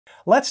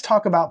let's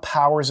talk about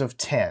powers of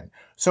 10.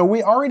 So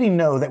we already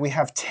know that we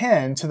have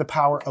 10 to the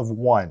power of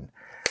 1,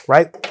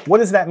 right? What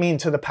does that mean,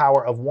 to the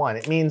power of 1?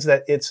 It means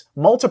that it's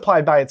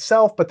multiplied by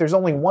itself, but there's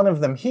only one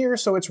of them here,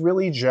 so it's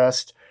really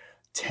just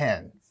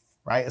 10,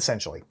 right,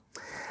 essentially.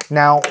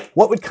 Now,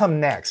 what would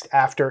come next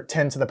after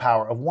 10 to the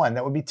power of 1?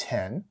 That would be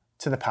 10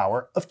 to the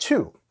power of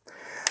 2.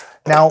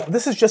 Now,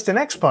 this is just an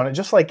exponent,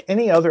 just like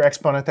any other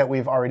exponent that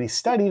we've already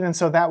studied, and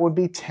so that would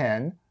be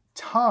 10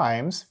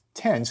 times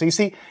 10. So you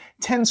see,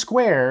 10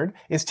 squared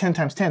is 10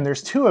 times 10.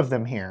 There's 2 of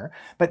them here,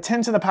 but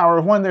 10 to the power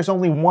of 1, there's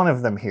only 1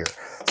 of them here.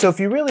 So if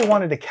you really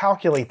wanted to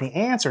calculate the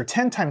answer,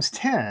 10 times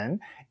 10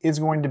 is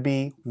going to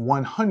be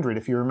 100.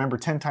 If you remember,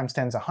 10 times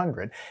 10 is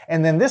 100.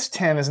 And then this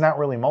 10 is not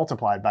really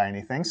multiplied by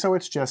anything, so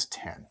it's just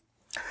 10.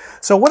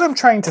 So what I'm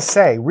trying to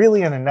say,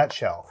 really in a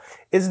nutshell,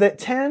 is that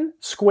 10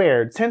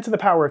 squared, 10 to the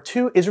power of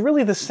 2, is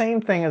really the same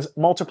thing as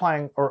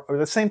multiplying, or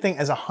the same thing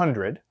as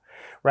 100,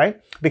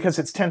 right? Because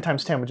it's 10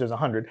 times 10, which is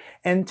 100.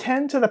 And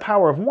 10 to the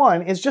power of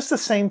 1 is just the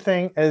same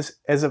thing as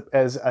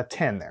a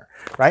 10 there,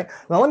 right?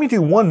 Now let me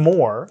do one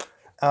more,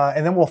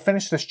 and then we'll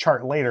finish this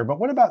chart later. But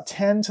what about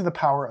 10 to the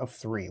power of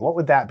 3? What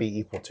would that be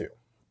equal to?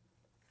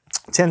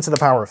 10 to the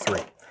power of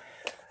 3.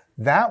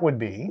 That would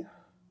be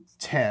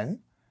 10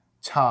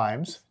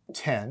 times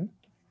 10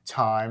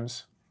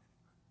 times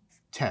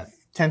 10.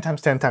 10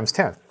 times 10 times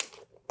 10.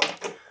 All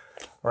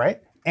right?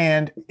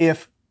 And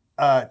if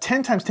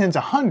 10 times 10 is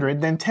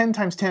 100, then 10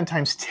 times 10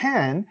 times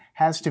 10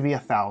 has to be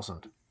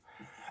 1,000.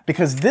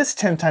 Because this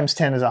 10 times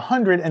 10 is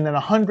 100, and then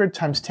 100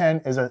 times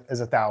 10 is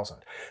 1,000.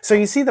 So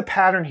you see the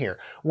pattern here.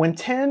 When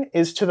 10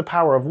 is to the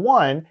power of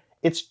 1,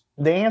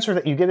 the answer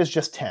that you get is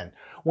just 10.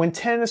 When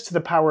 10 is to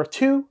the power of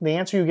 2, the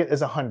answer you get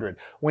is 100.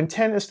 When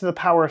 10 is to the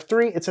power of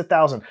 3, it's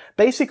 1,000.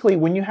 Basically,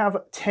 when you have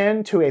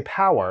 10 to a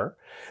power,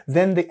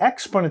 then the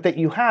exponent that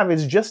you have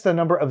is just the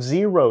number of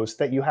zeros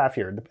that you have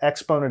here. The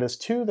exponent is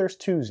 2, there's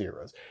 2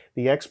 zeros.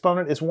 The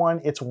exponent is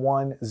 1, it's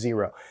 1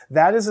 0.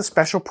 That is a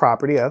special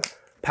property of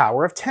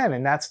power of 10,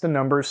 and that's the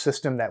number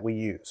system that we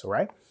use, all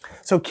right?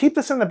 So keep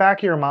this in the back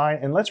of your mind,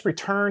 and let's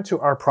return to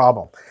our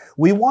problem.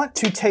 We want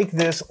to take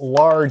this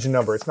large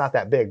number, it's not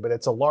that big, but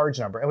it's a large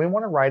number, and we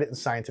want to write it in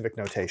scientific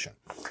notation.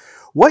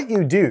 What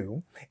you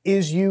do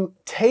is you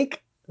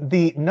take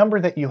the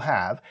number that you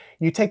have,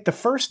 you take the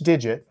first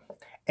digit,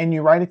 and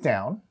you write it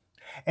down,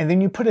 and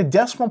then you put a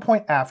decimal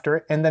point after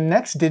it, and the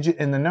next digit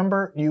in the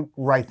number you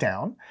write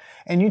down,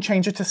 and you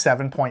change it to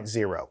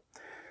 7.0.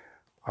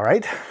 All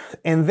right,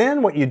 and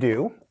then what you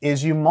do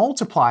is you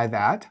multiply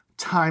that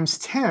times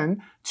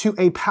 10 to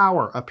a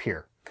power up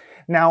here.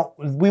 Now,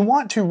 we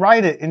want to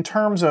write it in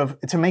terms of,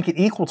 to make it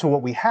equal to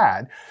what we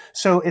had,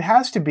 so it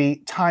has to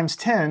be times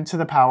 10 to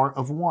the power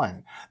of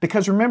 1.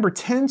 Because remember,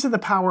 10 to the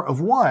power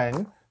of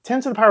 1,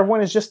 10 to the power of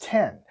 1 is just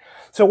 10.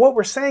 So what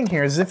we're saying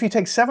here is if you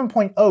take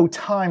 7.0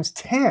 times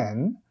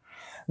 10,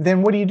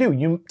 then what do?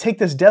 You take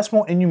this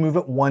decimal and you move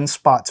it 1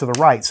 spot to the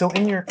right. So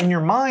in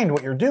your mind,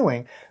 what you're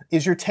doing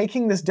is you're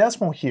taking this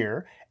decimal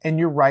here and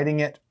you're writing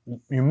it,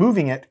 you're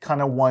moving it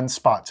kind of 1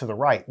 spot to the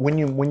right when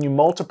you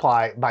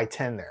multiply by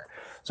 10 there.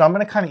 So I'm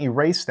going to kind of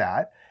erase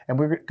that, and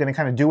we're going to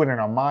kind of do it in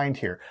our mind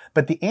here.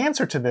 But the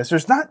answer to this,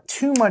 there's not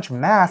too much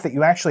math that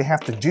you actually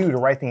have to do to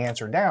write the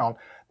answer down,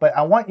 but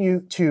I want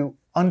you to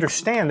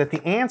understand that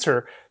the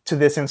answer to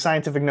this in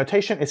scientific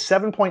notation is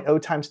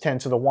 7.0 times 10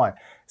 to the 1.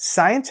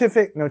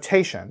 Scientific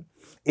notation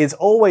is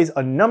always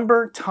a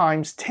number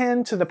times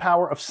 10 to the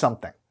power of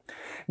something.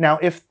 Now,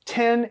 if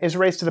 10 is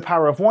raised to the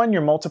power of 1,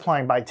 you're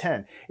multiplying by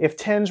 10. If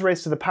 10 is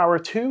raised to the power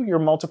of 2, you're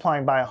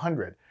multiplying by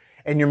 100.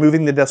 And you're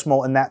moving the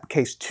decimal, in that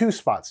case, 2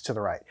 spots to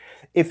the right.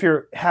 If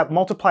you have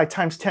multiplied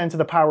times 10 to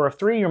the power of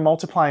 3, you're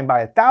multiplying by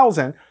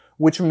 1,000,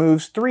 which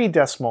moves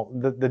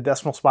the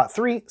decimal spot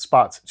 3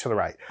 spots to the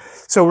right.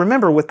 So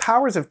remember, with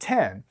powers of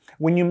 10,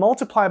 when you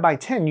multiply by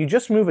 10, you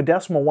just move a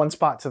decimal 1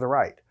 spot to the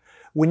right.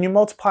 When you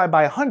multiply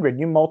by 100,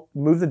 you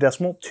move the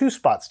decimal 2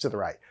 spots to the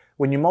right.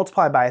 When you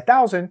multiply by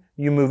 1,000,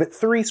 you move it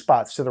 3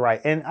 spots to the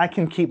right. And I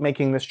can keep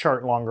making this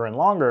chart longer and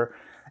longer.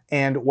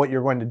 And what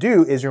you're going to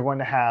do is you're going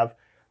to have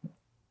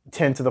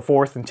 10 to the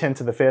 4th and 10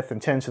 to the 5th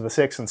and 10 to the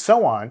 6th and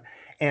so on.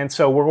 And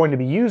so we're going to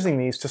be using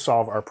these to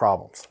solve our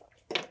problems.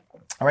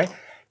 All right,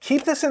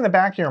 keep this in the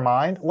back of your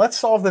mind. Let's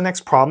solve the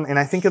next problem, and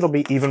I think it'll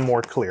be even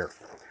more clear.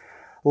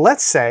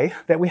 Let's say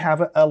that we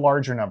have a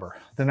larger number,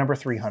 the number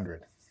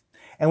 300.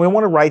 And we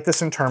want to write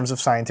this in terms of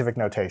scientific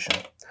notation.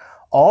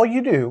 All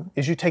you do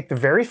is you take the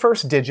very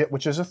first digit,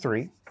 which is a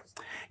 3.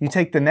 You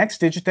take the next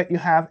digit that you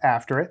have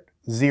after it,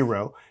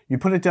 0. You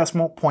put a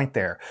decimal point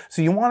there.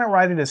 So you want to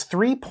write it as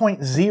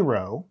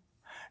 3.0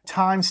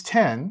 times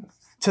 10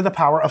 to the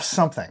power of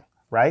something,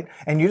 right?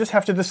 And you just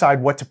have to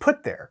decide what to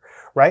put there,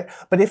 right?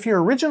 But if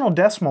your original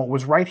decimal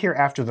was right here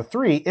after the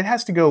 3, it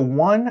has to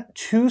go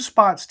 2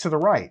 spots to the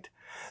right.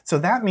 So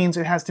that means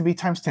it has to be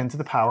times 10 to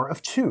the power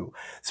of 2.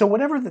 So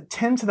whatever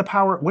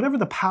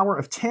the power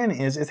of 10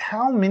 is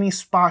how many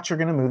spots you're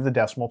going to move the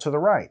decimal to the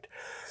right.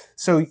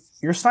 So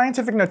your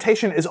scientific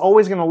notation is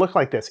always going to look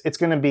like this. It's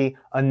going to be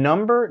a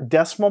number,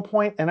 decimal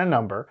point, and a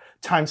number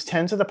times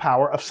 10 to the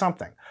power of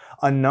something.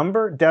 A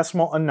number,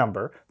 decimal, a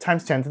number,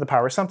 times 10 to the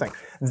power of something.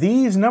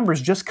 These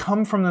numbers just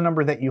come from the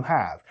number that you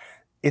have.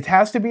 It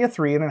has to be a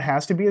 3 and it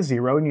has to be a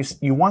 0, and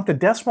you want the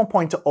decimal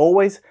point to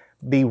always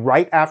be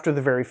right after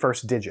the very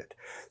first digit.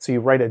 So you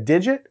write a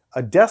digit,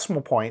 a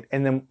decimal point,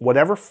 and then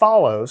whatever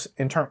follows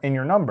in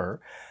your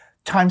number,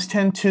 times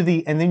 10 to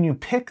the, and then you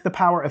pick the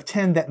power of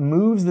 10 that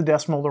moves the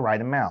decimal the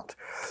right amount.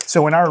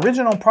 So in our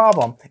original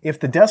problem, if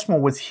the decimal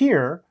was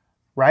here,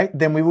 right,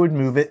 then we would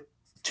move it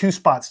 2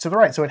 spots to the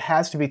right. So it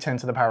has to be 10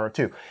 to the power of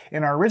 2.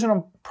 In our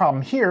original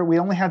problem here, we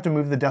only had to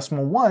move the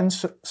decimal 1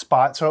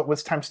 spot, so it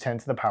was times 10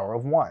 to the power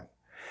of 1.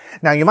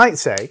 Now you might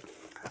say,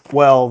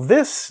 well,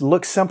 this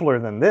looks simpler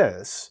than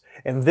this,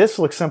 and this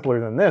looks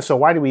simpler than this, so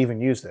why do we even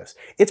use this?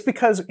 It's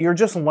because you're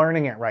just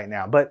learning it right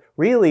now, but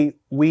really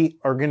we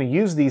are going to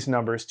use these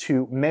numbers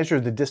to measure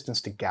the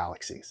distance to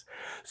galaxies.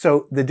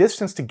 So the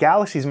distance to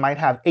galaxies might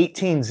have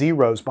 18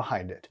 zeros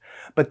behind it,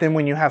 but then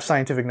when you have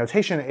scientific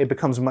notation, it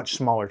becomes much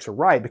smaller to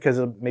write because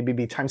it'll maybe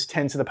be times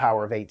 10 to the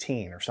power of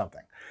 18 or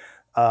something.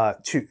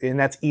 And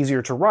that's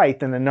easier to write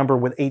than a number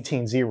with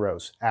 18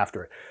 zeros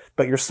after it.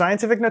 But your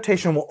scientific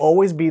notation will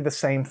always be the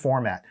same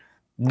format.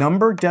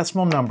 Number,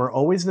 decimal number,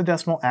 always the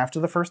decimal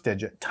after the first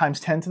digit, times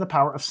 10 to the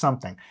power of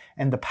something.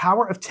 And the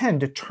power of 10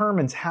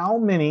 determines how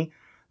many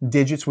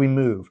digits we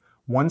move.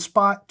 1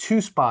 spot,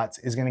 2 spots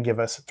is going to give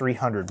us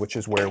 300, which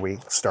is where we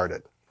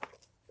started.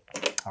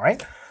 All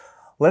right,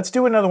 let's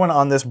do another one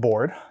on this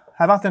board.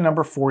 How about the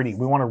number 40?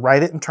 We want to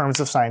write it in terms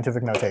of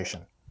scientific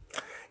notation.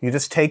 You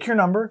just take your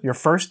number, your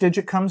first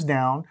digit comes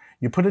down,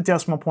 you put a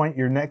decimal point,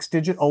 your next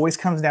digit always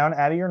comes down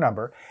out of your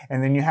number,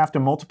 and then you have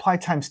to multiply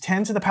times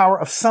 10 to the power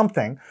of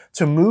something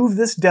to move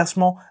this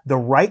decimal the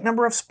right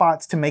number of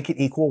spots to make it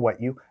equal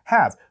what you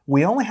have.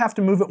 We only have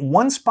to move it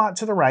 1 spot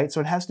to the right, so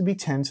it has to be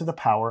 10 to the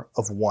power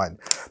of 1.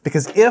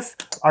 Because if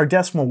our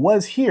decimal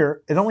was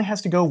here, it only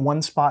has to go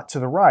 1 spot to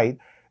the right.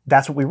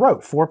 That's what we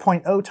wrote.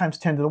 4.0 times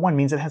 10 to the 1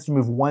 means it has to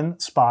move 1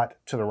 spot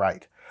to the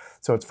right.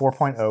 So it's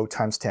 4.0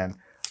 times 10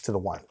 to the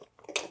 1.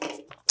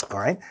 All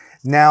right,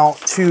 now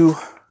to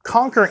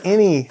conquer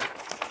any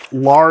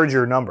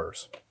larger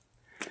numbers,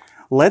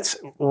 let's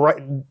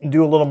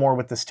do a little more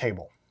with this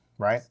table,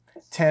 right?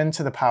 10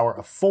 to the power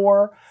of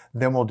 4,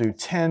 then we'll do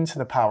 10 to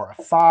the power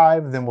of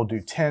 5, then we'll do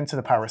 10 to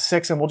the power of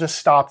 6, and we'll just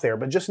stop there.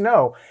 But just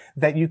know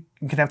that you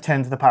can have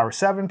 10 to the power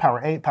 7, power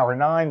 8, power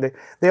 9,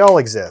 they all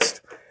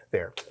exist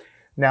there.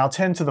 Now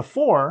 10 to the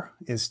 4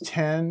 is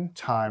 10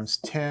 times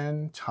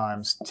 10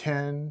 times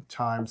 10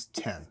 times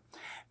 10.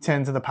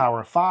 10 to the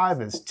power of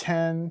 5 is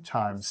 10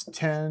 times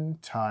 10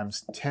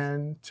 times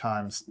 10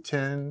 times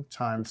 10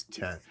 times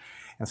 10.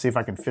 And see if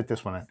I can fit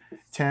this one in.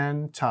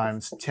 10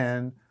 times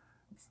 10,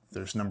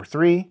 there's number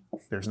 3,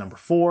 there's number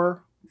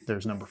 4,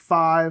 there's number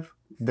 5,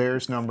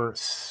 there's number,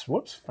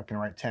 whoops, if I can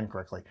write 10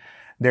 correctly.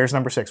 There's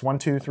number 6. 1,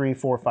 2, 3,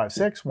 4, 5,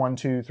 6. 1,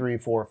 2, 3,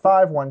 4,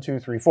 5. 1, 2,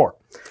 3, 4.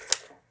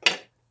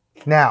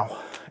 Now,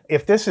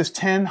 if this is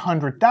 10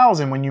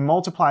 100,000, when you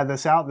multiply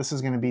this out, this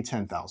is going to be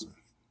 10,000.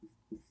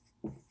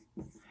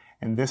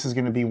 And this is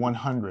going to be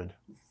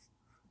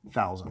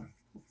 100,000.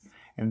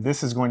 And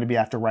this is going to be, I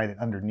have to write it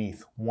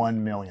underneath,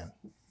 1 million.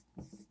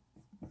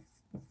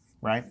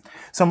 Right?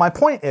 So my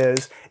point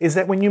is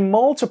that when you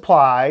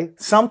multiply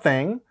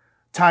something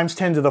times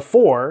 10 to the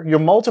 4, you're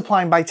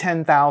multiplying by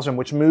 10,000,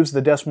 which moves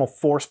the decimal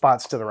 4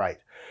 spots to the right.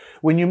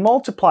 When you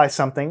multiply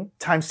something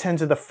times 10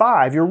 to the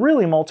 5, you're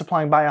really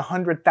multiplying by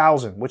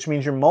 100,000, which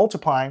means you're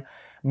multiplying,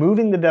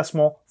 moving the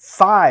decimal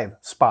 5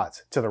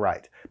 spots to the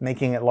right,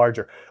 making it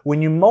larger.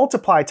 When you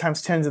multiply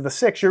times 10 to the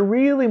 6, you're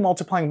really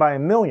multiplying by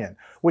 1,000,000,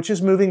 which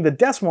is moving the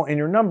decimal in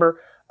your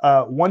number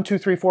 1, 2,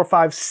 3, 4,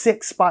 5,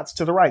 6 spots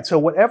to the right. So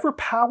whatever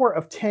power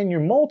of 10 you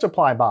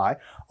multiply by,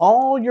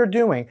 all you're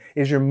doing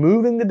is you're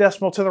moving the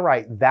decimal to the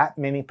right that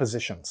many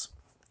positions.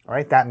 All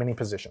right, that many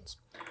positions.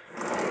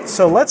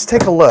 So let's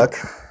take a look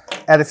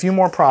at a few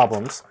more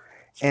problems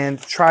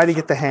and try to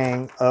get the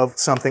hang of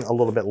something a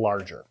little bit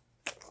larger.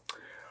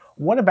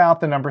 What about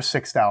the number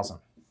 6,000?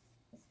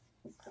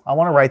 I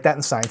want to write that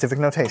in scientific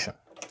notation,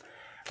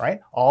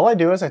 right? All I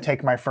do is I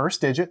take my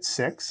first digit,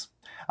 6,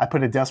 I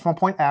put a decimal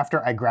point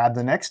after, I grab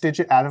the next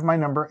digit out of my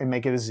number and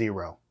make it a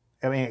 0.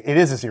 I mean, it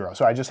is a 0,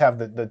 so I just have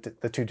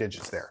the 2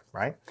 digits there,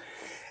 right?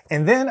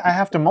 And then I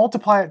have to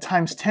multiply it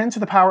times 10 to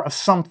the power of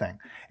something.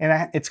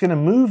 And it's going to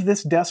move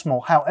this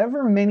decimal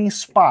however many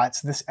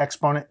spots this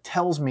exponent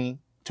tells me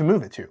to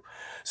move it to.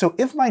 So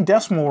if my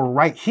decimal were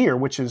right here,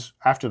 which is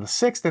after the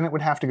 6, then it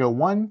would have to go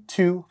 1,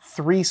 2,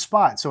 3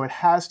 spots. So it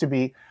has to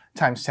be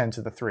times 10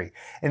 to the 3.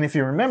 And if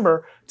you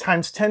remember,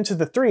 times 10 to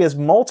the 3 is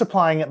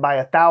multiplying it by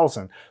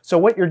 1,000. So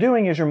what you're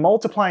doing is you're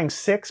multiplying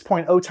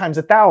 6.0 times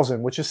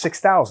 1,000, which is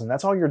 6,000.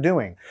 That's all you're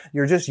doing.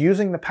 You're just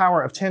using the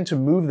power of 10 to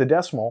move the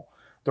decimal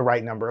the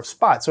right number of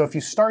spots. So if you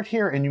start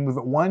here and you move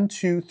it 1,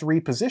 2, 3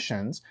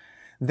 positions,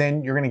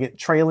 then you're going to get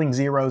trailing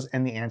zeros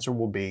and the answer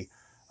will be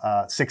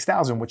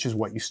 6,000, which is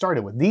what you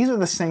started with. These are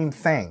the same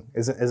thing,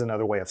 is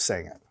another way of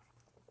saying it.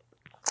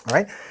 All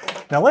right,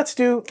 now let's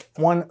do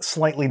one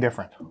slightly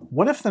different.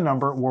 What if the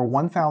number were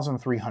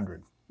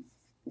 1,300?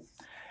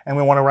 And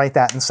we want to write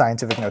that in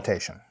scientific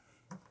notation.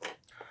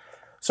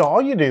 So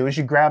all you do is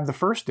you grab the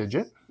first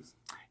digit,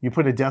 you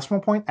put a decimal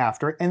point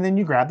after it, and then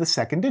you grab the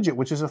second digit,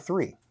 which is a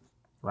 3,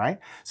 right?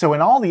 So in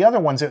all the other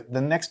ones,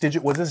 the next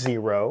digit was a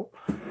 0.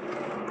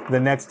 The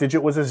next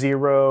digit was a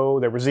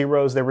 0. There were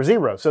zeros, there were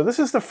zeros. So this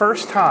is the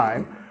first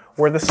time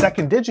where the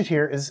second digit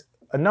here is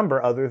a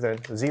number other than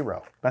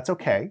 0. That's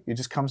okay. It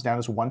just comes down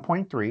as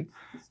 1.3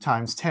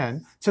 times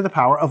 10 to the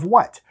power of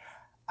what?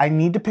 I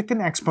need to pick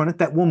an exponent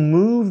that will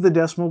move the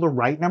decimal the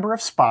right number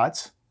of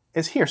spots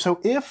as here.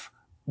 So if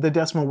the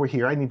decimal were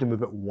here, I need to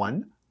move it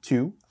 1,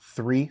 2,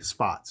 3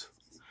 spots.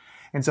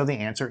 And so the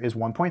answer is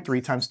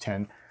 1.3 times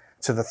 10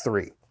 to the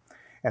 3.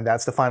 And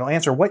that's the final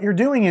answer. What you're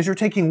doing is you're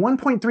taking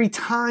 1.3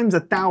 times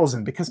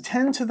 1,000 because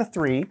 10 to the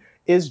 3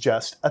 is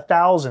just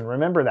 1,000.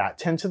 Remember that.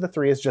 10 to the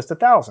 3 is just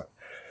 1,000.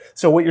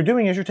 So what you're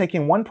doing is you're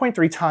taking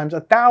 1.3 times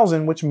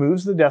 1,000, which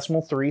moves the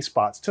decimal 3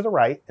 spots to the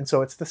right, and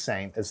so it's the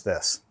same as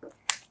this.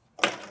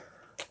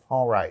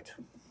 All right.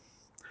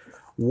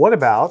 What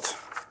about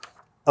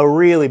a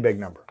really big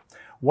number?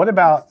 What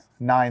about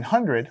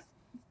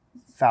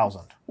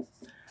 900,000?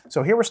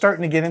 So here we're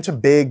starting to get into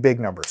big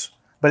numbers,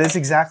 but it's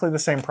exactly the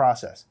same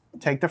process.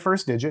 Take the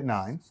first digit,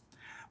 9,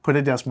 put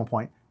a decimal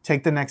point,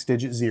 take the next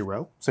digit,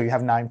 0, so you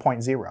have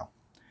 9.0,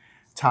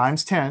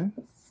 times 10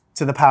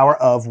 to the power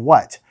of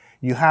what?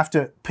 You have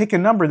to pick a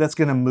number that's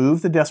going to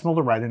move the decimal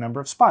to right a number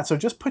of spots. So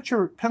just put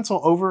your pencil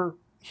over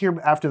here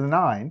after the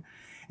 9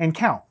 and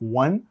count.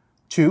 1,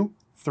 2,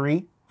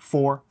 3,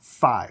 4,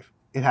 5.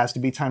 It has to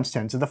be times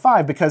 10 to the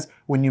 5 because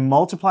when you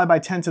multiply by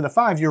 10 to the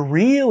 5, you're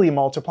really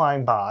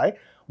multiplying by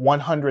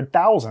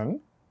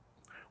 100,000,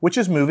 which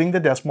is moving the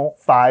decimal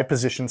 5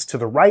 positions to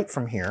the right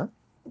from here.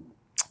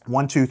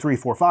 1, 2, 3,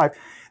 4, 5.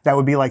 That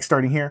would be like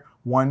starting here,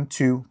 1,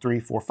 2, 3,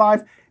 4,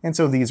 5. And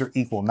so these are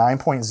equal,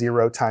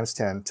 9.0 times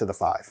 10 to the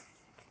 5.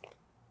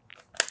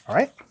 All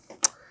right.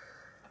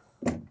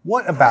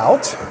 What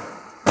about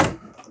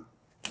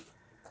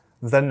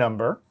the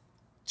number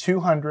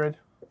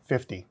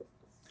 250?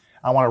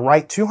 I want to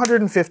write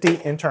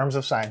 250 in terms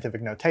of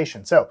scientific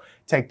notation. So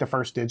take the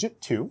first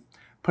digit, 2,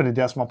 put a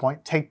decimal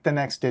point, take the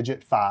next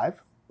digit,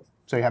 5.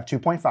 So you have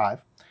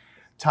 2.5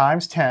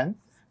 times 10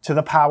 to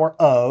the power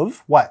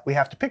of what? We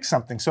have to pick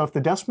something. So if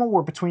the decimal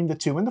were between the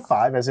 2 and the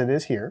 5, as it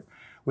is here,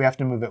 we have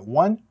to move it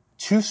 1,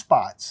 2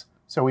 spots.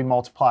 So we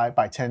multiply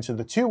by 10 to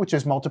the 2, which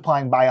is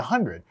multiplying by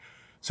 100.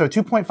 So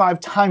 2.5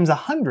 times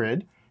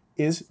 100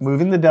 is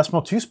moving the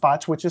decimal 2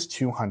 spots, which is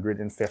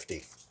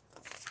 250.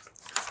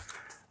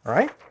 All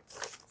right.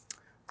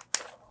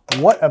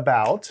 What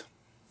about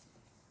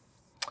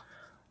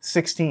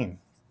 16?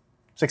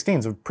 16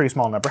 is a pretty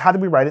small number. How do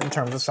we write it in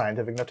terms of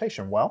scientific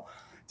notation? Well,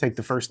 take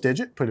the first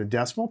digit, put a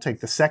decimal, take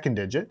the second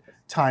digit,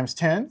 times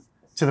 10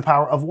 to the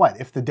power of what?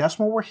 If the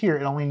decimal were here,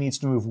 it only needs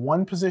to move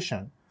 1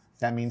 position.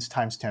 That means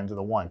times 10 to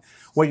the 1.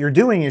 What you're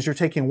doing is you're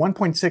taking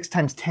 1.6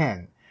 times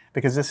 10,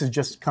 because this is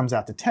just comes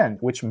out to 10,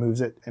 which moves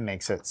it and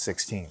makes it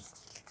 16.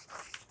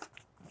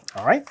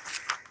 All right?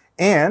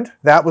 And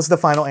that was the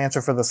final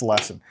answer for this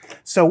lesson.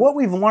 So what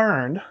we've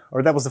learned,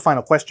 or that was the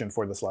final question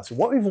for this lesson,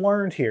 what we've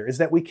learned here is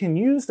that we can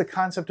use the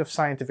concept of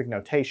scientific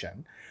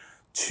notation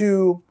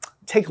to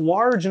take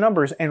large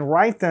numbers and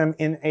write them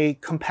in a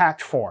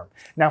compact form.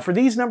 Now for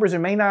these numbers, it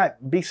may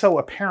not be so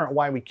apparent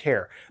why we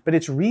care, but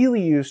it's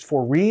really used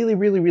for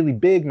really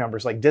big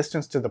numbers like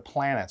distance to the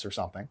planets or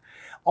something.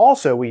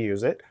 Also, we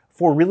use it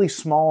for really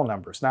small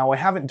numbers. Now, I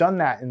haven't done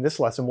that in this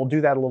lesson. We'll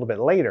do that a little bit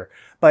later.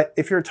 But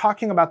if you're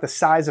talking about the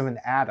size of an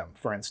atom,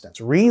 for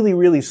instance,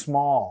 really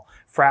small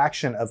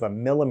fraction of a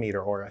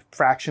millimeter or a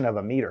fraction of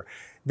a meter,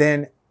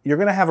 then you're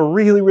going to have a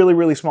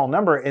really small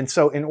number. And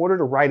so in order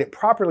to write it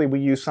properly, we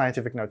use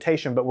scientific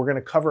notation, but we're going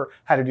to cover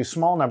how to do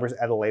small numbers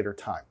at a later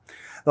time.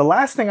 The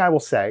last thing I will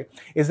say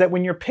is that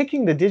when you're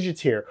picking the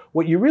digits here,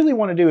 what you really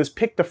want to do is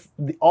pick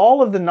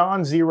all of the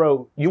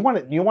non-zero. You want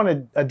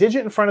a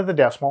digit in front of the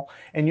decimal,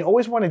 and you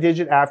always want a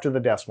digit after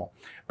the decimal.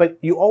 But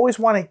you always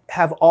want to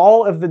have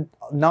all of the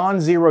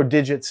non-zero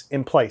digits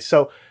in place.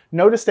 So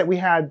notice that we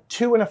had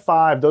 2 and a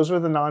 5. Those were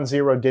the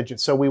non-zero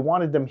digits, so we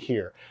wanted them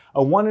here.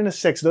 A 1 and a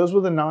 6. Those were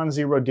the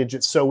non-zero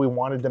digits, so we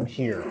wanted them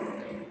here.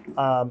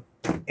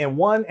 And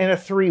 1 and a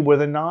 3 were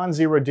the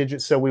non-zero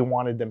digits, so we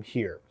wanted them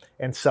here,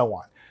 and so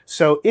on.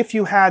 So if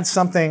you had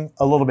something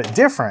a little bit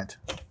different,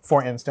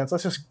 for instance,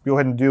 let's just go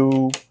ahead and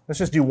let's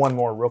just do one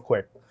more real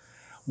quick.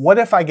 What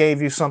if I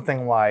gave you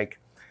something like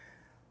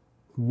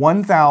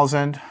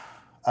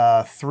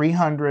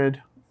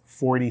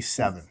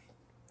 1,347?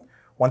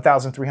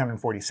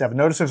 1,347.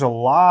 Notice there's a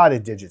lot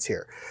of digits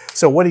here.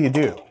 So what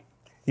do?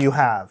 You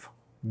have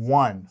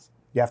 1.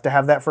 You have to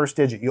have that first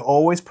digit. You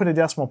always put a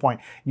decimal point.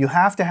 You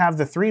have to have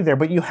the 3 there,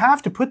 but you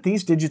have to put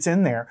these digits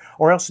in there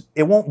or else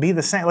it won't be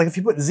the same. Like if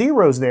you put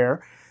zeros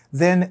there,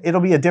 then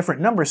it'll be a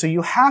different number. So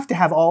you have to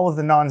have all of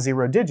the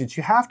non-zero digits.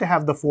 You have to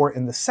have the 4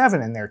 and the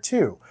 7 in there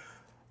too.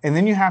 And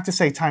then you have to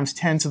say times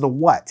 10 to the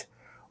what?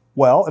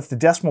 Well, if the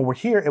decimal were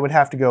here, it would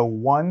have to go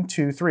 1,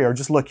 2, 3, or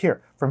just look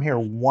here. From here,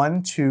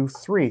 1, 2,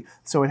 3.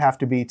 So it'd have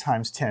to be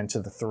times 10 to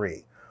the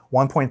 3.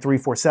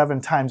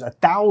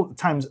 1.347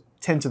 times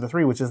 10 to the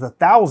 3, which is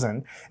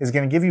 1,000, is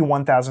going to give you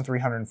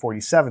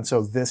 1,347.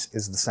 So this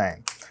is the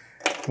same.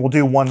 We'll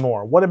do one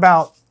more. What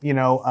about,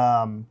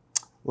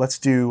 let's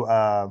do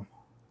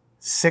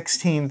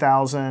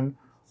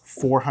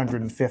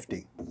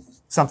 16,450.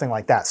 Something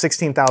like that,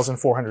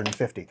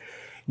 16,450.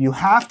 You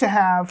have to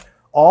have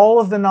all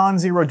of the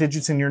non-zero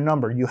digits in your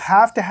number. You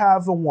have to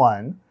have the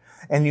 1,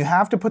 and you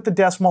have to put the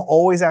decimal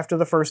always after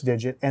the first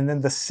digit, and then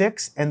the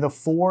 6 and the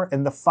 4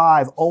 and the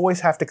 5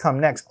 always have to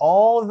come next.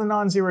 All of the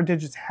non-zero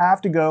digits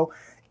have to go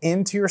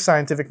into your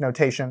scientific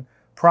notation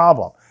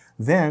problem.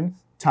 Then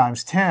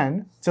times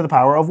 10 to the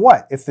power of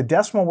what? If the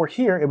decimal were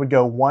here, it would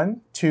go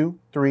 1, 2,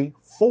 3,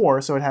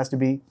 4, so it has to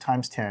be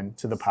times 10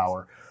 to the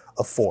power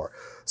of 4.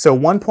 So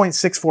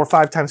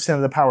 1.645 times 10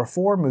 to the power of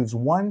 4 moves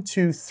 1,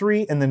 2,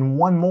 3, and then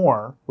one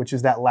more, which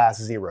is that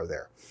last 0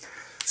 there.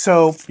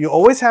 So you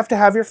always have to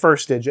have your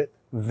first digit,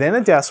 then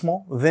a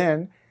decimal,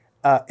 then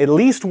at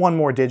least one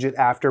more digit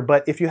after,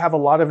 but if you have a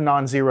lot of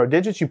non-zero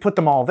digits, you put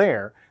them all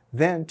there,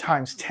 then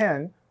times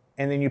 10,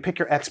 and then you pick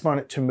your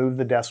exponent to move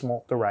the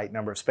decimal the right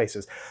number of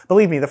spaces.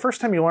 Believe me, the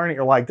first time you learn it,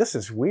 you're like, this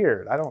is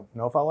weird. I don't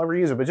know if I'll ever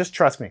use it, but just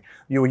trust me,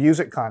 you will use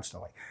it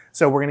constantly.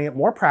 So we're gonna get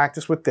more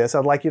practice with this.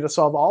 I'd like you to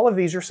solve all of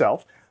these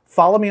yourself.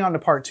 Follow me on to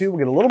part 2. We'll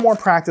get a little more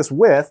practice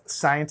with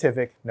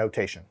scientific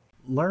notation.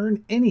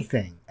 Learn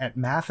anything at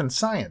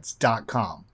mathandscience.com.